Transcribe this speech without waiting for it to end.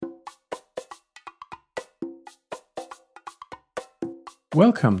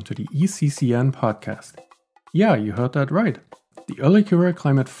Welcome to the ECCN podcast. Yeah, you heard that right. The Early Career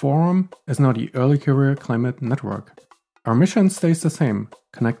Climate Forum is now the Early Career Climate Network. Our mission stays the same,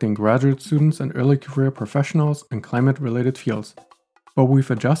 connecting graduate students and early career professionals in climate-related fields. But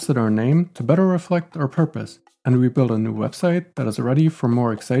we've adjusted our name to better reflect our purpose, and we built a new website that is ready for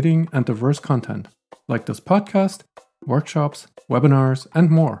more exciting and diverse content, like this podcast, workshops, webinars, and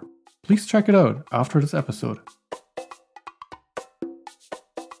more. Please check it out after this episode.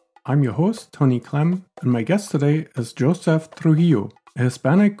 I'm your host, Tony Clem, and my guest today is Joseph Trujillo, a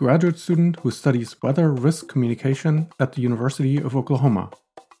Hispanic graduate student who studies weather risk communication at the University of Oklahoma.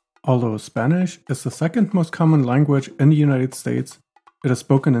 Although Spanish is the second most common language in the United States, it is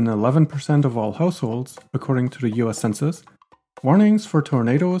spoken in 11% of all households, according to the US Census. Warnings for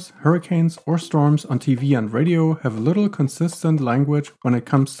tornadoes, hurricanes, or storms on TV and radio have little consistent language when it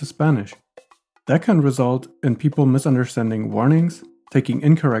comes to Spanish. That can result in people misunderstanding warnings, taking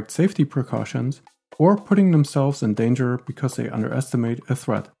incorrect safety precautions, or putting themselves in danger because they underestimate a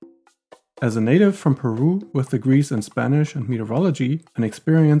threat. As a native from Peru with degrees in Spanish and meteorology and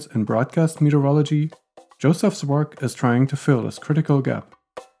experience in broadcast meteorology, Joseph's work is trying to fill this critical gap.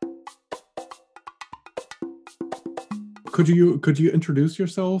 Could you introduce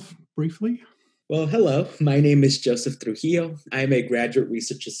yourself briefly? Well, hello. My name is Joseph Trujillo. I'm a graduate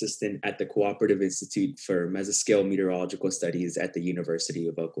research assistant at the Cooperative Institute for Mesoscale Meteorological Studies at the University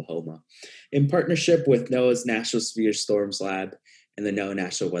of Oklahoma, in partnership with NOAA's National Severe Storms Lab and the NOAA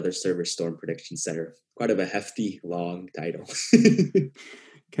National Weather Service Storm Prediction Center. Quite of a hefty, long title.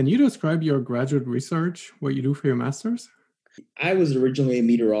 Can you describe your graduate research, what you do for your master's? I was originally a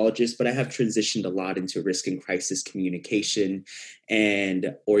meteorologist, but I have transitioned a lot into risk and crisis communication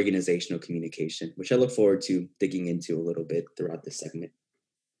and organizational communication, which I look forward to digging into a little bit throughout this segment.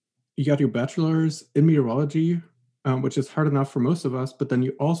 You got your bachelor's in meteorology, which is hard enough for most of us, but then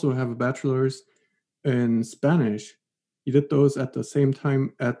you also have a bachelor's in Spanish. You did those at the same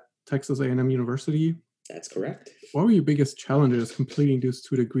time at Texas A&M University? That's correct. What were your biggest challenges completing those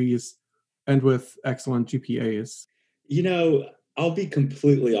 2 degrees and with excellent GPAs? You know, I'll be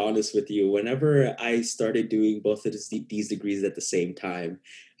completely honest with you. Whenever I started doing both of these degrees at the same time,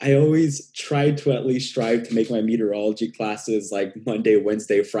 I always tried to at least strive to make my meteorology classes like Monday,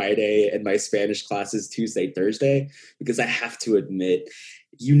 Wednesday, Friday, and my Spanish classes Tuesday, Thursday, because I have to admit,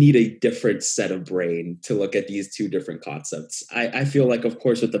 you need a different set of brain to look at these 2 different concepts. I feel like, of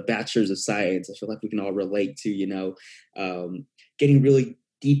course, with the Bachelor's of Science, I feel like we can all relate to, getting really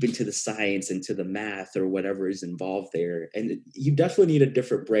deep into the science and to the math or whatever is involved there. And you definitely need a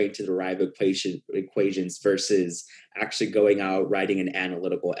different brain to derive equations versus actually going out writing an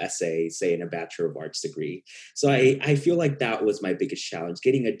analytical essay, say in a Bachelor of Arts degree. So I feel like that was my biggest challenge,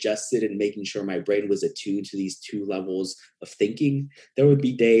 getting adjusted and making sure my brain was attuned to these 2 levels of thinking. There would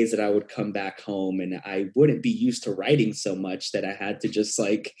be days that I would come back home and I wouldn't be used to writing so much that I had to just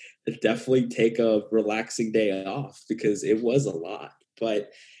definitely take a relaxing day off because it was a lot.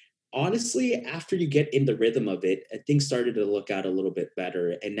 But honestly, after you get in the rhythm of it, things started to look out a little bit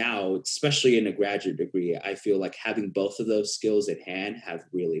better. And now, especially in a graduate degree, I feel like having both of those skills in hand have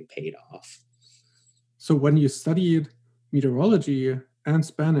really paid off. So when you studied meteorology and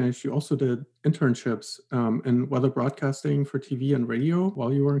Spanish, you also did internships in weather broadcasting for TV and radio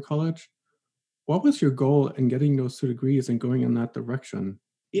while you were in college. What was your goal in getting those 2 degrees and going in that direction?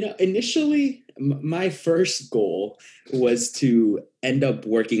 Initially, my first goal was to end up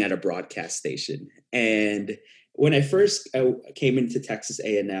working at a broadcast station. And when I first came into Texas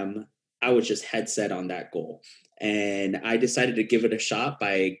A&M, I was just head set on that goal. And I decided to give it a shot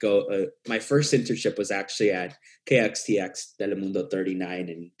my first internship was actually at KXTX Telemundo 39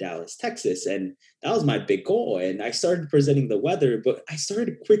 in Dallas, Texas. And that was my big goal. And I started presenting the weather, but I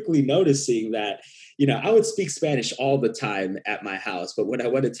started quickly noticing that, I would speak Spanish all the time at my house, but when I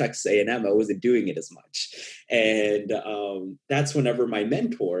went to Texas A&M, I wasn't doing it as much. And that's whenever my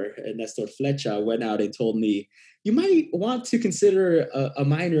mentor, Nestor Flecha, went out and told me, you might want to consider a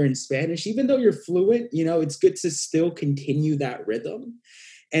minor in Spanish, even though you're fluent, it's good to still continue that rhythm.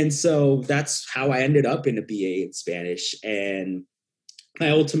 And so that's how I ended up in a BA in Spanish. And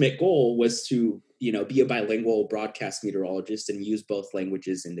my ultimate goal was to, be a bilingual broadcast meteorologist and use both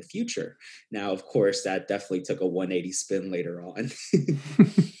languages in the future. Now, of course, that definitely took a 180 spin later on.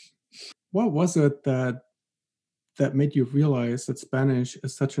 What was it that made you realize that Spanish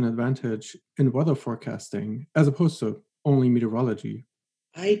is such an advantage in weather forecasting as opposed to only meteorology?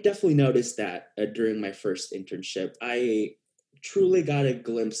 I definitely noticed that during my first internship. I truly got a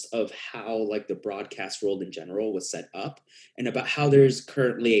glimpse of how like the broadcast world in general was set up, and about how there's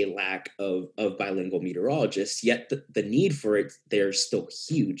currently a lack of bilingual meteorologists, yet the need for it, they're still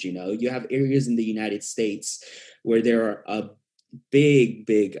huge. You have areas in the United States where there are a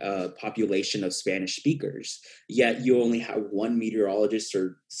big population of Spanish speakers, yet you only have one meteorologist,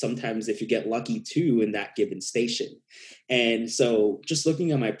 or sometimes, if you get lucky, two in that given station. And so, just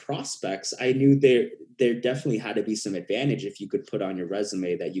looking at my prospects, I knew there definitely had to be some advantage if you could put on your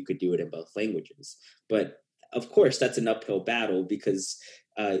resume that you could do it in both languages. But of course, that's an uphill battle, because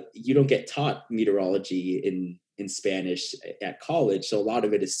you don't get taught meteorology in Spanish at college. So a lot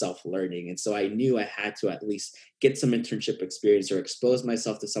of it is self-learning. And so I knew I had to at least get some internship experience or expose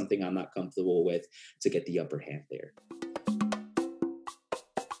myself to something I'm not comfortable with to get the upper hand there.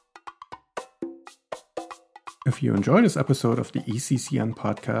 If you enjoyed this episode of the ECCN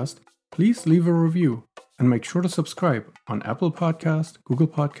podcast, please leave a review and make sure to subscribe on Apple Podcast, Google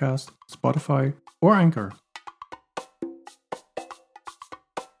Podcast, Spotify, or Anchor.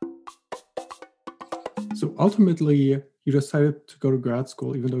 So ultimately, you decided to go to grad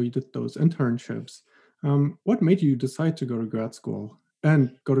school, even though you did those internships. What made you decide to go to grad school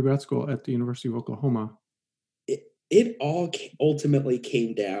and go to grad school at the University of Oklahoma? It all ultimately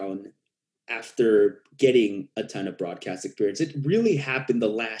came down after getting a ton of broadcast experience. It really happened the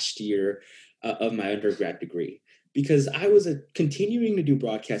last year of my undergrad degree, because I was continuing to do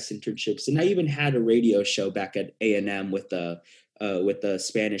broadcast internships, and I even had a radio show back at A&M with the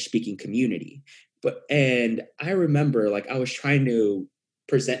Spanish speaking community. And I remember, like, I was trying to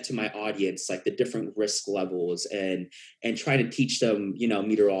present to my audience like the different risk levels, and try to teach them,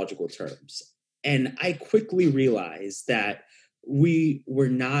 meteorological terms. And I quickly realized that we were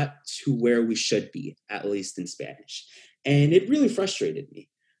not to where we should be, at least in Spanish. And it really frustrated me.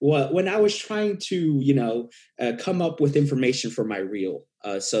 Well, when I was trying to, come up with information for my reel,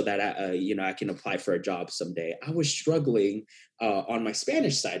 so that I can apply for a job someday, I was struggling on my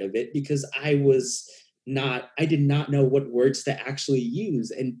Spanish side of it, because I did not know what words to actually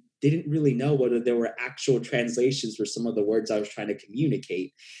use, and didn't really know whether there were actual translations for some of the words I was trying to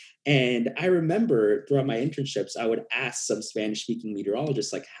communicate. And I remember throughout my internships, I would ask some Spanish speaking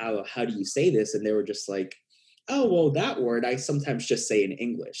meteorologists, like, how do you say this? And they were just like, oh, well, that word I sometimes just say in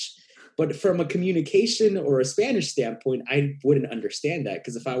English. But from a communication or a Spanish standpoint, I wouldn't understand that,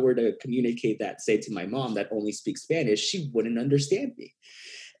 because if I were to communicate that, say, to my mom that only speaks Spanish, she wouldn't understand me.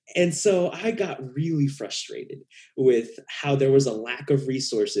 And so I got really frustrated with how there was a lack of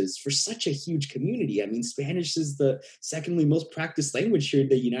resources for such a huge community. I mean, Spanish is the secondly most practiced language here in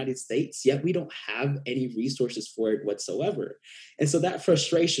the United States, yet we don't have any resources for it whatsoever. And so that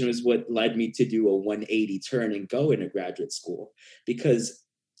frustration was what led me to do a 180 turn and go into graduate school, because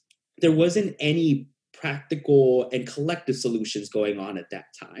there wasn't any practical and collective solutions going on at that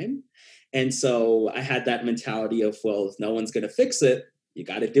time. And so I had that mentality of, well, if no one's going to fix it, you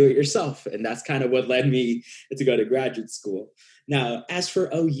got to do it yourself. And that's kind of what led me to go to graduate school. Now, as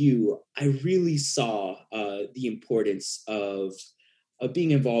for OU, I really saw the importance of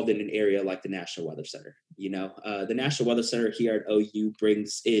being involved in an area like the National Weather Center. The National Weather Center here at OU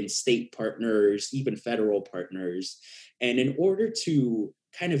brings in state partners, even federal partners. And in order to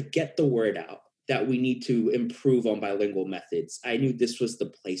kind of get the word out that we need to improve on bilingual methods, I knew this was the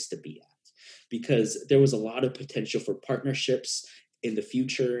place to be at, because there was a lot of potential for partnerships in the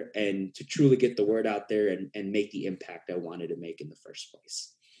future, and to truly get the word out there and make the impact I wanted to make in the first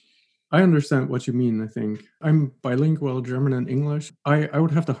place. I understand what you mean, I think. I'm bilingual, German and English. I would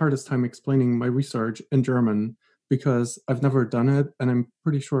have the hardest time explaining my research in German, because I've never done it, and I'm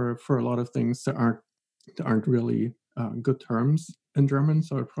pretty sure for a lot of things there aren't really good terms in German,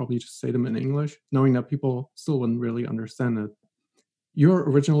 so I'd probably just say them in English, knowing that people still wouldn't really understand it. You're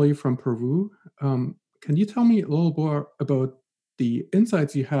originally from Peru. Can you tell me a little more about the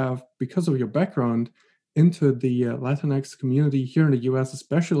insights you have, because of your background, into the Latinx community here in the US,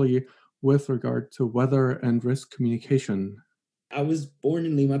 especially with regard to weather and risk communication? I was born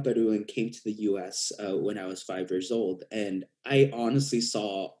in Lima, Peru, and came to the US when I was 5 years old. And I honestly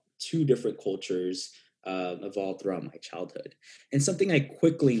saw two different cultures evolve throughout my childhood. And something I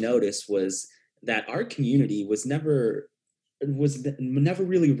quickly noticed was that our community was never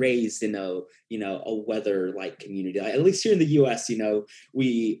really raised in a weather like community. At least here in the US,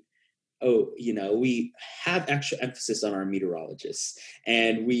 we we have extra emphasis on our meteorologists,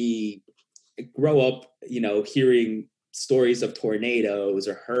 and we grow up hearing stories of tornadoes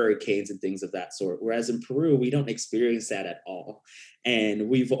or hurricanes and things of that sort, whereas in Peru we don't experience that at all. and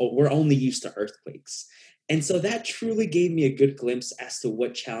we're only used to earthquakes. And so that truly gave me a good glimpse as to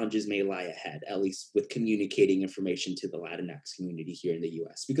what challenges may lie ahead, at least with communicating information to the Latinx community here in the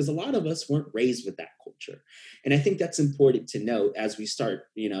US, because a lot of us weren't raised with that culture. And I think that's important to note as we start,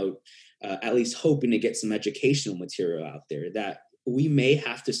 at least hoping to get some educational material out there, that we may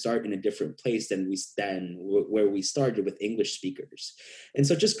have to start in a different place than where we started with English speakers. And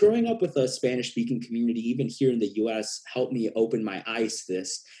so just growing up with a Spanish speaking community, even here in the US, helped me open my eyes to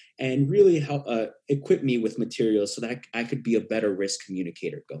this and really help equip me with materials so that I could be a better risk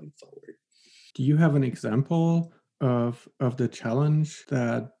communicator going forward. Do you have an example of the challenge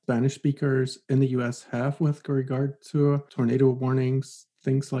that Spanish speakers in the US have with regard to tornado warnings,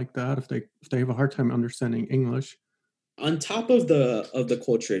 things like that, if they have a hard time understanding English? On top of the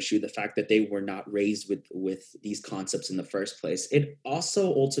culture issue, the fact that they were not raised with these concepts in the first place, it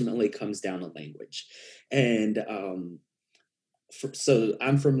also ultimately comes down to language. And so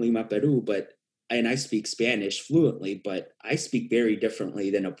I'm from Lima, Peru, and I speak Spanish fluently, but I speak very differently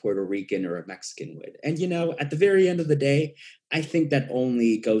than a Puerto Rican or a Mexican would. And at the very end of the day, I think that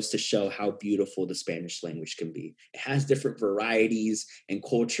only goes to show how beautiful the Spanish language can be. It has different varieties and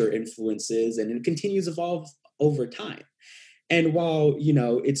culture influences, and it continues to evolve over time. And while,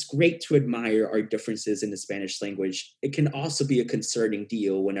 it's great to admire our differences in the Spanish language, it can also be a concerning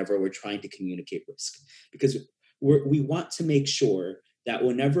deal whenever we're trying to communicate risk, because we want to make sure that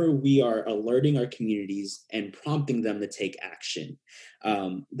whenever we are alerting our communities and prompting them to take action,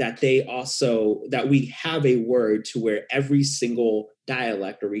 that we have a word to where every single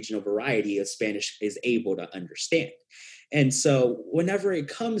dialect or regional variety of Spanish is able to understand. And so whenever it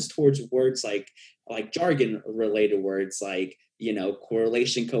comes towards words like jargon related words like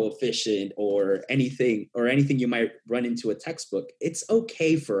correlation coefficient or anything you might run into a textbook, it's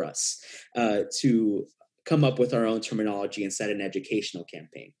okay for us to come up with our own terminology and set an educational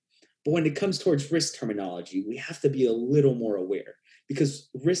campaign. But when it comes towards risk terminology, we have to be a little more aware, because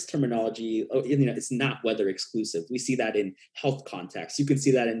risk terminology, it's not weather exclusive. We see that in health contexts. You can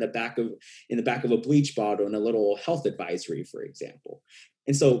see that in the back of a bleach bottle in a little health advisory, for example.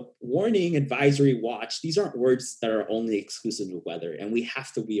 And so warning, advisory, watch, these aren't words that are only exclusive to weather, and we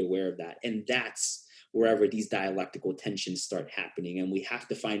have to be aware of that. And that's wherever these dialectical tensions start happening. And we have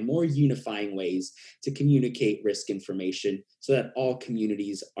to find more unifying ways to communicate risk information so that all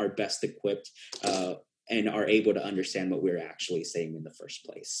communities are best equipped and are able to understand what we're actually saying in the first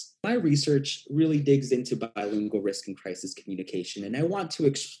place. My research really digs into bilingual risk and crisis communication, and I want to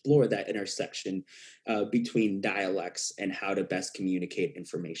explore that intersection between dialects and how to best communicate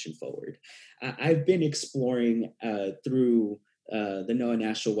information forward. I've been exploring through the NOAA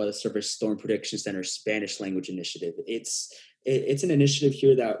National Weather Service Storm Prediction Center Spanish Language Initiative. It's an initiative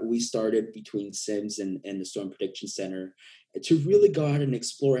here that we started between SIMS and the Storm Prediction Center to really go out and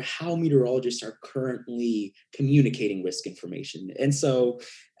explore how meteorologists are currently communicating risk information. And so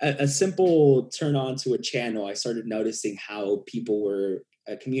a simple turn on to a channel, I started noticing how people were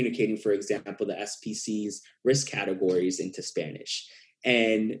communicating, for example, the SPC's risk categories into Spanish.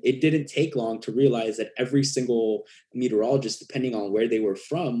 And it didn't take long to realize that every single meteorologist, depending on where they were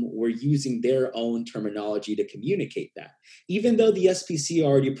from, were using their own terminology to communicate that. Even though the SPC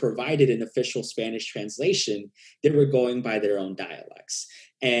already provided an official Spanish translation, they were going by their own dialects.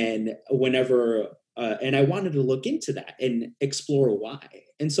 And and I wanted to look into that and explore why.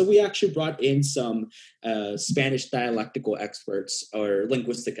 And so we actually brought in some Spanish dialectical experts, or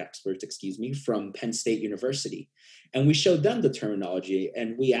linguistic experts, excuse me, from Penn State University. And we showed them the terminology,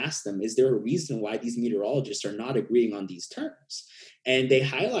 and we asked them, is there a reason why these meteorologists are not agreeing on these terms? And they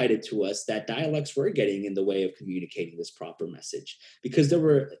highlighted to us that dialects were getting in the way of communicating this proper message, because there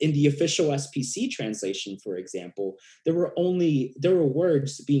were, in the official SPC translation, for example, there were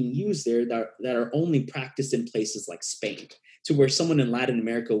words being used there that are only practiced in places like Spain, to where someone in Latin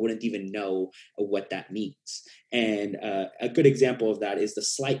America wouldn't even know what that means. And a good example of that is the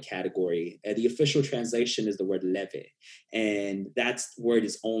slight category. The official translation is the word leve, and that word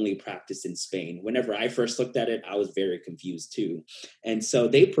is only practiced in Spain. Whenever I first looked at it, I was very confused too. And so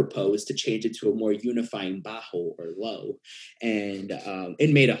they proposed to change it to a more unifying bajo, or low, and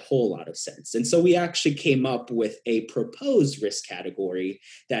it made a whole lot of sense. And so we actually came up with a proposed risk category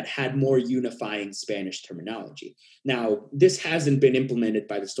that had more unifying Spanish terminology. Now, this hasn't been implemented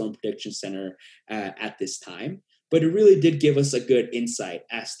by the Storm Prediction Center at this time, but it really did give us a good insight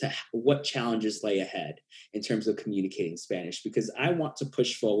as to what challenges lay ahead in terms of communicating Spanish, because I want to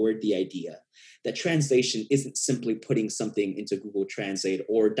push forward the idea that translation isn't simply putting something into Google Translate,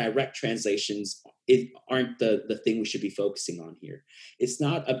 or direct translations aren't the thing we should be focusing on here. It's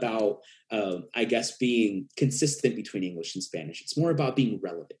not about, I guess, being consistent between English and Spanish. It's more about being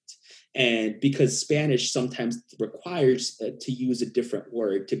relevant. And because Spanish sometimes requires to use a different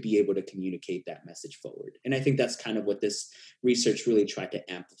word to be able to communicate that message forward. And I think that's kind of what this research really tried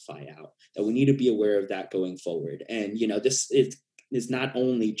to amplify out, that we need to be aware of that going forward. And, this is not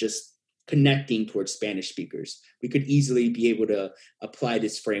only just connecting towards Spanish speakers. We could easily be able to apply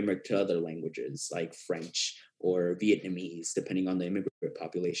this framework to other languages like French or Vietnamese, depending on the immigrant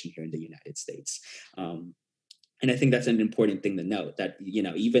population here in the United States. And I think that's an important thing to note, that,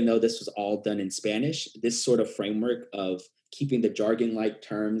 even though this was all done in Spanish, this sort of framework of keeping the jargon-like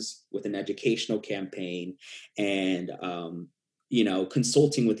terms with an educational campaign and,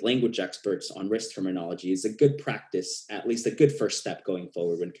 consulting with language experts on risk terminology is a good practice, at least a good first step going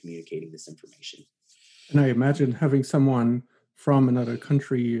forward when communicating this information. And I imagine having someone from another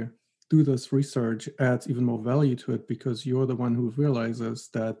country do this research adds even more value to it, because you're the one who realizes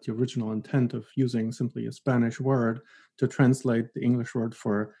that the original intent of using simply a Spanish word to translate the English word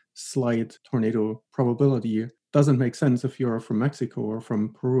for slight tornado probability doesn't make sense if you're from Mexico or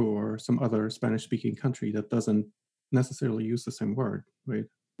from Peru or some other Spanish-speaking country that doesn't necessarily use the same word, right?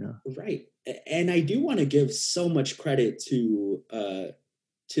 Yeah. Right. And I do want to give so much credit to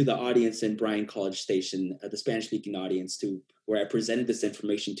the audience in Bryan College Station, the Spanish-speaking audience, where I presented this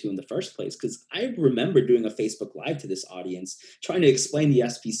information to in the first place, because I remember doing a Facebook Live to this audience, trying to explain the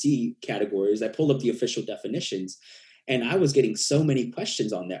SPC categories. I pulled up the official definitions, and I was getting so many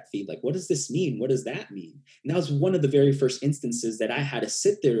questions on that feed, like, what does this mean? What does that mean? And that was one of the very first instances that I had to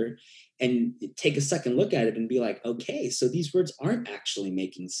sit there and take a second look at it and be like, okay, so these words aren't actually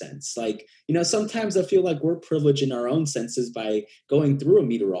making sense. Like, sometimes I feel like we're privileged in our own senses by going through a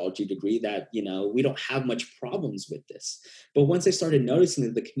meteorology degree that, we don't have much problems with this. But once I started noticing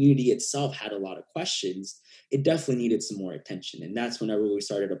that the community itself had a lot of questions, it definitely needed some more attention. And that's whenever we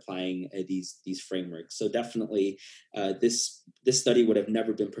started applying these frameworks. So definitely this study would have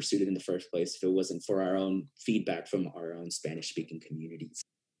never been pursued in the first place if it wasn't for our own feedback from our own Spanish-speaking communities.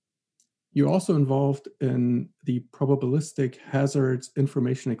 You're also involved in the probabilistic hazards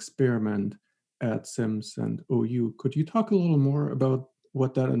information experiment at SIMS and OU. Could you talk a little more about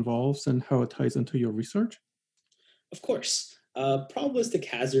what that involves and how it ties into your research? Of course. Probabilistic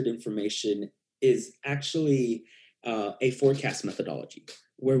hazard information is actually a forecast methodology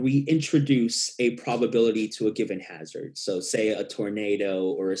where we introduce a probability to a given hazard. So say a tornado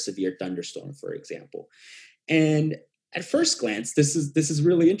or a severe thunderstorm, for example. And at first glance, this is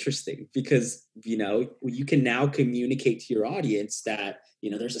really interesting because, you can now communicate to your audience that,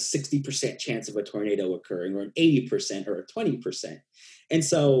 there's a 60% chance of a tornado occurring, or an 80% or a 20%. And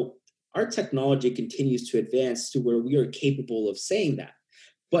so our technology continues to advance to where we are capable of saying that.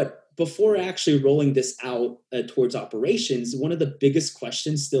 But before actually rolling this out towards operations, one of the biggest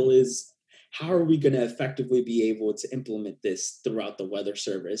questions still is, how are we going to effectively be able to implement this throughout the Weather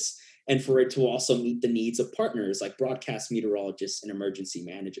Service, and for it to also meet the needs of partners like broadcast meteorologists and emergency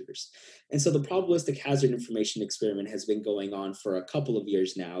managers? And so the probabilistic hazard information experiment has been going on for a couple of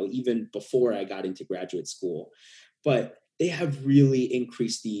years now, even before I got into graduate school. But they have really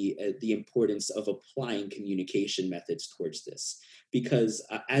increased the importance of applying communication methods towards this, because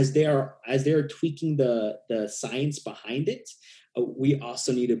as they are tweaking the science behind it, we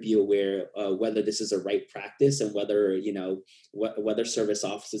also need to be aware whether this is a right practice, and whether whether service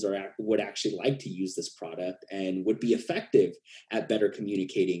offices would actually like to use this product and would be effective at better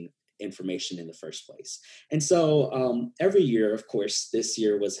communicating information in the first place. And so every year, of course, this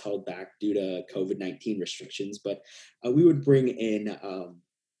year was held back due to COVID-19 restrictions, but we would bring in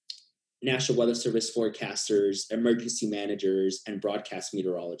National Weather Service forecasters, emergency managers, and broadcast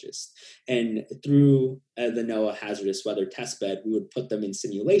meteorologists. And through the NOAA Hazardous Weather Testbed, we would put them in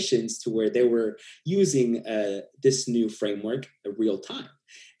simulations to where they were using this new framework real time.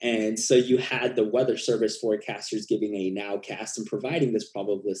 And so you had the Weather Service forecasters giving a nowcast and providing this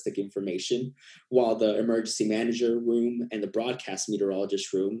probabilistic information, while the emergency manager room and the broadcast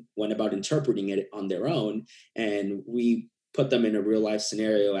meteorologist room went about interpreting it on their own. And we put them in a real life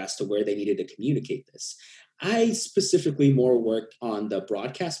scenario as to where they needed to communicate this. I specifically more worked on the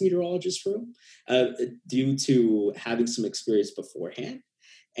broadcast meteorologist room due to having some experience beforehand.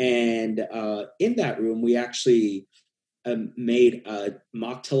 And in that room, we actually made a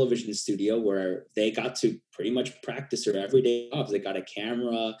mock television studio where they got to pretty much practice their everyday jobs. They got a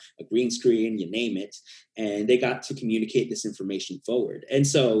camera, a green screen, you name it, and they got to communicate this information forward. And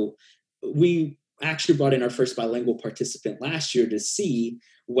so we actually brought in our first bilingual participant last year to see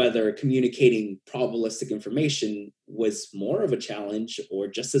whether communicating probabilistic information was more of a challenge or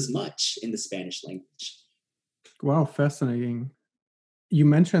just as much in the Spanish language. Wow, fascinating. You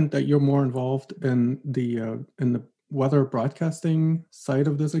mentioned that you're more involved in the weather broadcasting side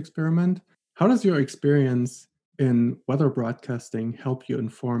of this experiment. How does your experience in weather broadcasting help you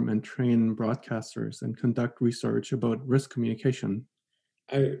inform and train broadcasters and conduct research about risk communication?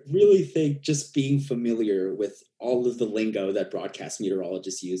 I really think just being familiar with all of the lingo that broadcast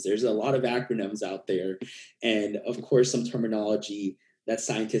meteorologists use. There's a lot of acronyms out there, and of course, some terminology that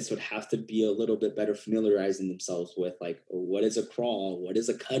scientists would have to be a little bit better familiarizing themselves with, like what is a crawl, what is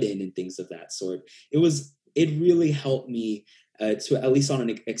a cut-in, and things of that sort. It really helped me to, at least on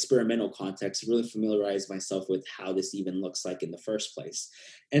an experimental context, really familiarize myself with how this even looks like in the first place.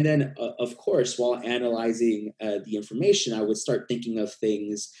 And then, of course, while analyzing the information, I would start thinking of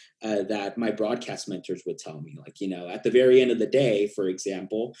things that my broadcast mentors would tell me. Like, at the very end of the day, for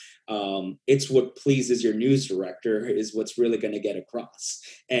example, it's what pleases your news director is what's really going to get across.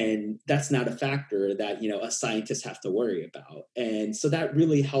 And that's not a factor that, a scientist have to worry about. And so that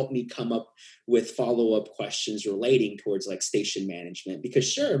really helped me come up with follow-up questions relating towards like station management, because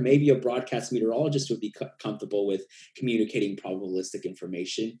sure, maybe a broadcast meteorologist would be comfortable with communicating probabilistic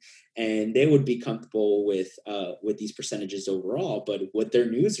information, and they would be comfortable with these percentages overall, but would their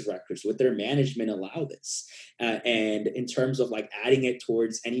news directors, would their management allow this? And in terms of like adding it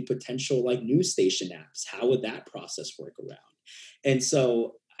towards any potential like news station apps, how would that process work around? And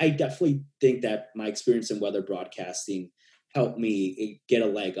so I definitely think that my experience in weather broadcasting helped me get a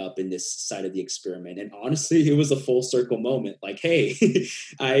leg up in this side of the experiment. And honestly, it was a full circle moment. Like, hey,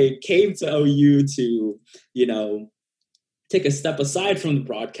 I came to OU to, take a step aside from the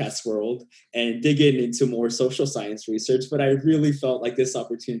broadcast world and dig into more social science research. But I really felt like this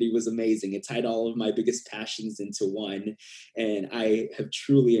opportunity was amazing. It tied all of my biggest passions into one. And I have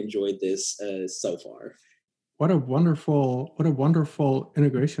truly enjoyed this so far. What a wonderful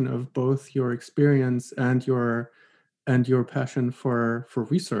integration of both your experience and your passion for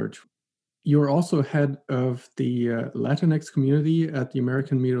research. You're also head of the Latinx community at the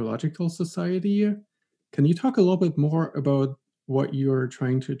American Meteorological Society. Can you talk a little bit more about what you're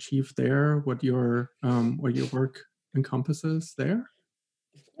trying to achieve there, what your work encompasses there?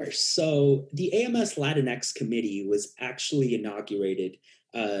 Of course. So the AMS Latinx committee was actually inaugurated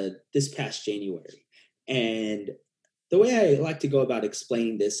this past January. And the way I like to go about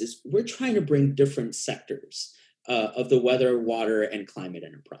explaining this is we're trying to bring different sectors of the weather, water, and climate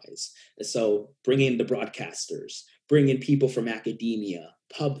enterprise. So bring in the broadcasters, bring in people from academia,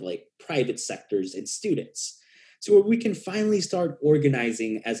 public, private sectors, and students. So where we can finally start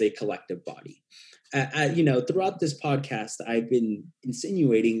organizing as a collective body. Throughout this podcast, I've been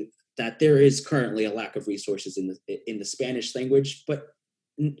insinuating that there is currently a lack of resources in the Spanish language, but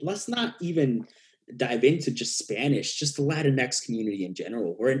let's not even dive into just Spanish, just the Latinx community in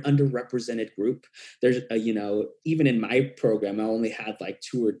general. We're an underrepresented group. There's, even in my program, I only had like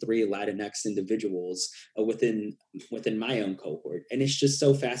 2 or 3 Latinx individuals within my own cohort, and it's just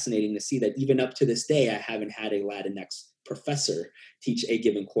so fascinating to see that even up to this day, I haven't had a Latinx professor teach a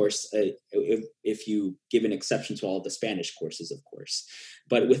given course, if you give an exception to all the Spanish courses, of course.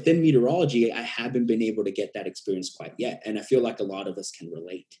 But within meteorology, I haven't been able to get that experience quite yet, and I feel like a lot of us can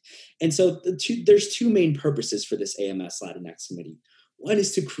relate. And so there's 2 main purposes for this AMS Latinx committee. One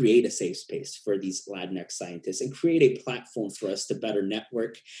is to create a safe space for these Latinx scientists and create a platform for us to better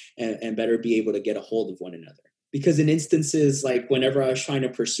network and better be able to get a hold of one another. Because in instances like whenever I was trying to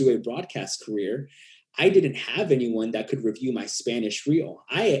pursue a broadcast career, I didn't have anyone that could review my Spanish reel.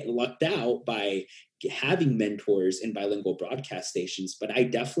 I lucked out by having mentors in bilingual broadcast stations, but I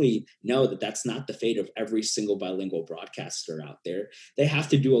definitely know that that's not the fate of every single bilingual broadcaster out there. They have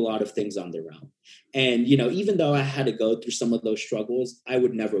to do a lot of things on their own. And, even though I had to go through some of those struggles, I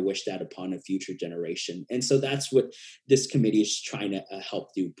would never wish that upon a future generation. And so that's what this committee is trying to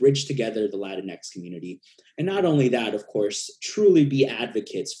help do, bridge together the Latinx community. And not only that, of course, truly be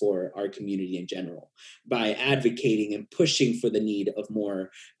advocates for our community in general by advocating and pushing for the need of more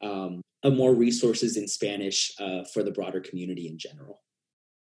resources in Spanish for the broader community in general.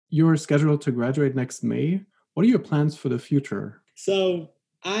 You're scheduled to graduate next May. What are your plans for the future? So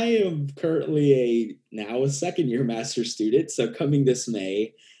I am currently now a second-year master's student. So coming this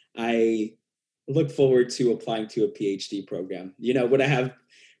May, I look forward to applying to a PhD program. When I have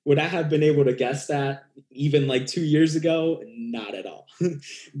Would I have been able to guess that even like 2 years ago? Not at all.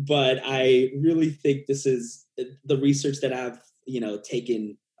 But I really think this is the research that I've,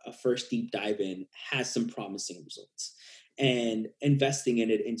 taken a first deep dive in has some promising results. And investing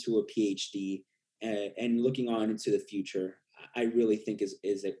in it into a PhD and looking on into the future, I really think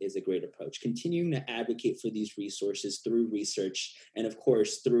is a great approach. Continuing to advocate for these resources through research and, of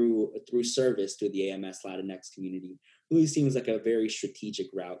course, through service to the AMS Latinx community really seems like a very strategic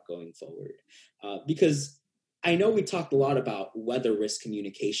route going forward. Because I know we talked a lot about weather risk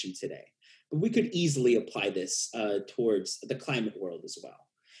communication today, but we could easily apply this towards the climate world as well.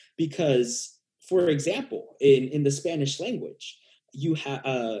 Because, for example, in the Spanish language, you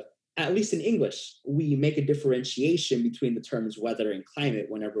have at least in English, we make a differentiation between the terms weather and climate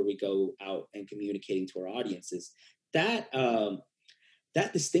whenever we go out and communicating to our audiences. That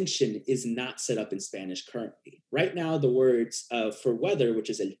distinction is not set up in Spanish currently. Right now, the words for weather, which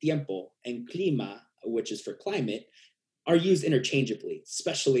is el tiempo, and clima, which is for climate, are used interchangeably,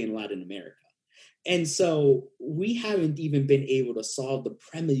 especially in Latin America. And so we haven't even been able to solve the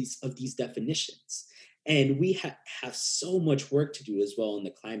premise of these definitions. And we have so much work to do as well in the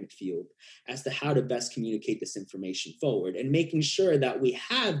climate field as to how to best communicate this information forward and making sure that we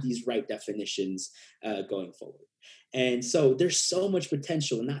have these right definitions going forward. And so there's so much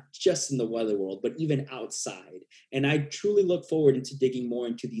potential, not just in the weather world, but even outside. And I truly look forward into digging more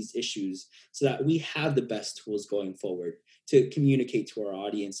into these issues so that we have the best tools going forward to communicate to our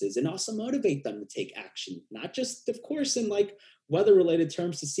audiences and also motivate them to take action, not just, of course, in like weather-related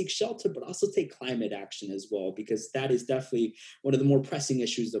terms to seek shelter, but also take climate action as well, because that is definitely one of the more pressing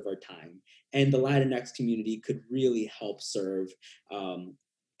issues of our time. And the Latinx community could really help serve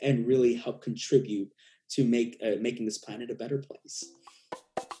and really help contribute to making this planet a better place.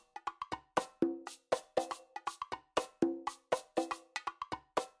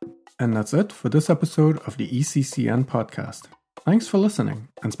 And that's it for this episode of the ECCN podcast. Thanks for listening,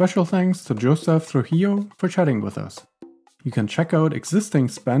 and special thanks to Joseph Trujillo for chatting with us. You can check out existing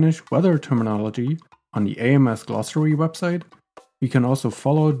Spanish weather terminology on the AMS Glossary website. You can also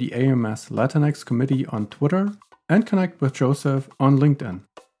follow the AMS Latinx Committee on Twitter and connect with Joseph on LinkedIn.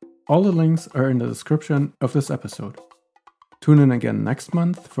 All the links are in the description of this episode. Tune in again next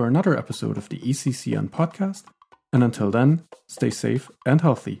month for another episode of the ECCN podcast, and until then, stay safe and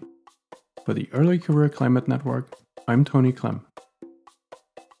healthy. For the Early Career Climate Network, I'm Tony Clem.